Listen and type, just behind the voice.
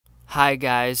Hi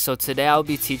guys, so today I'll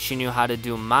be teaching you how to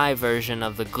do my version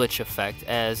of the glitch effect,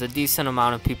 as a decent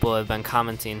amount of people have been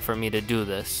commenting for me to do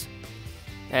this.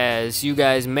 As you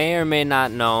guys may or may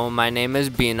not know, my name is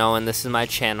Bino and this is my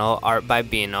channel, Art by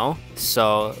Bino,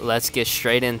 so let's get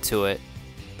straight into it.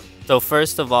 So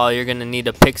first of all, you're going to need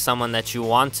to pick someone that you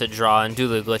want to draw and do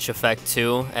the glitch effect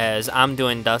to, as I'm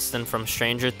doing Dustin from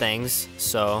Stranger Things,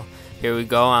 so here we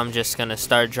go. I'm just going to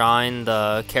start drawing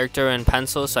the character in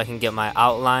pencil so I can get my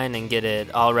outline and get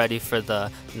it all ready for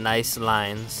the nice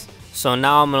lines. So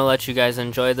now I'm going to let you guys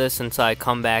enjoy this until I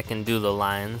come back and do the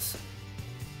lines.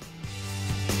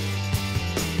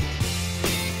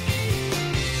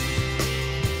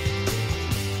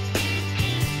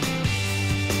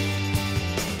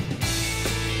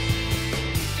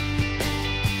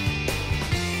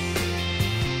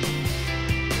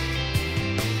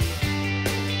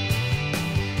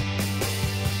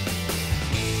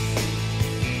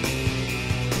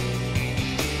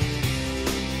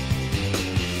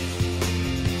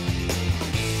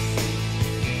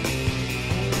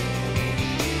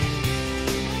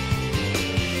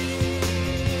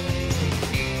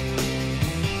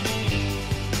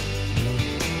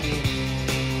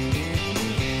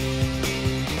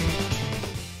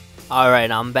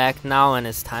 Alright, I'm back now and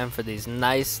it's time for these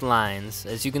nice lines.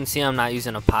 As you can see, I'm not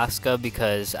using a Posca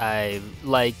because I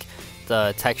like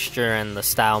the texture and the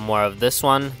style more of this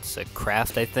one. It's a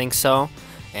craft, I think so.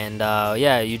 And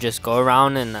yeah, you just go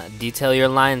around and detail your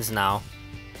lines now.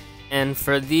 And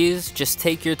for these, just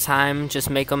take your time, just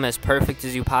make them as perfect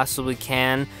as you possibly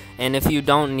can. And if you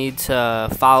don't need to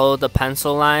follow the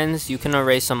pencil lines, you can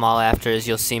erase them all after, as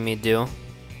you'll see me do.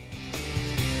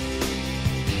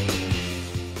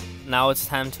 Now it's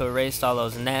time to erase all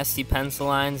those nasty pencil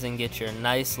lines and get your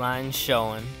nice lines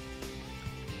showing.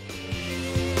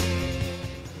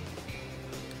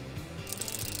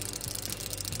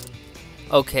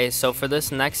 Okay, so for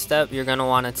this next step, you're going to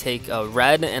want to take a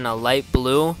red and a light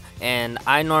blue, and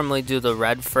I normally do the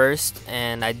red first,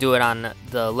 and I do it on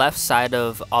the left side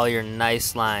of all your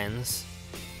nice lines.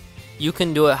 You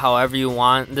can do it however you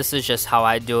want. This is just how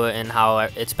I do it and how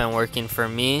it's been working for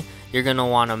me. You're going to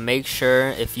want to make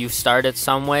sure if you start it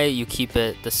some way, you keep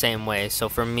it the same way. So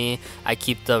for me, I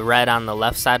keep the red on the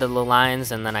left side of the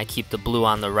lines, and then I keep the blue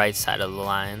on the right side of the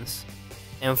lines.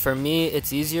 And for me,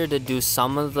 it's easier to do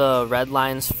some of the red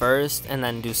lines first and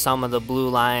then do some of the blue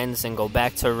lines and go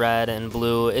back to red and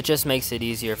blue. It just makes it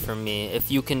easier for me. If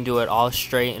you can do it all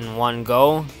straight in one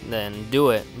go, then do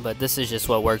it. But this is just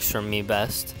what works for me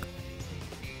best.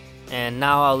 And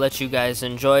now I'll let you guys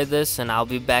enjoy this, and I'll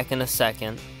be back in a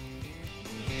second.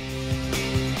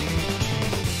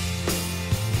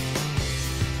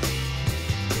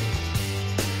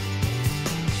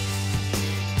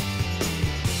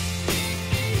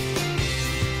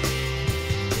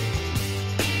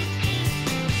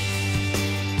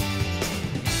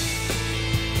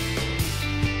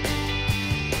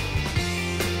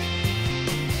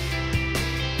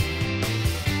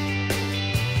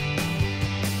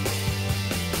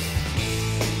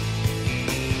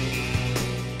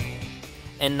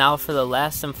 And now for the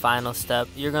last and final step,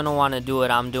 you're going to want to do what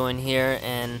I'm doing here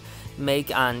and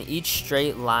make on each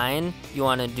straight line, you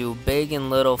want to do big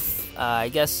and little, I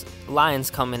guess,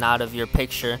 lines coming out of your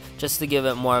picture just to give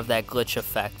it more of that glitch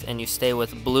effect. And you stay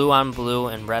with blue on blue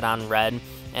and red on red,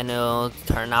 and it'll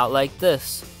turn out like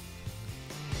this.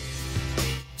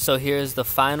 So here's the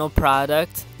final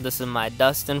product. This is my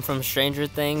Dustin from Stranger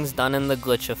Things done in the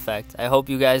glitch effect. I hope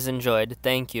you guys enjoyed.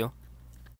 Thank you.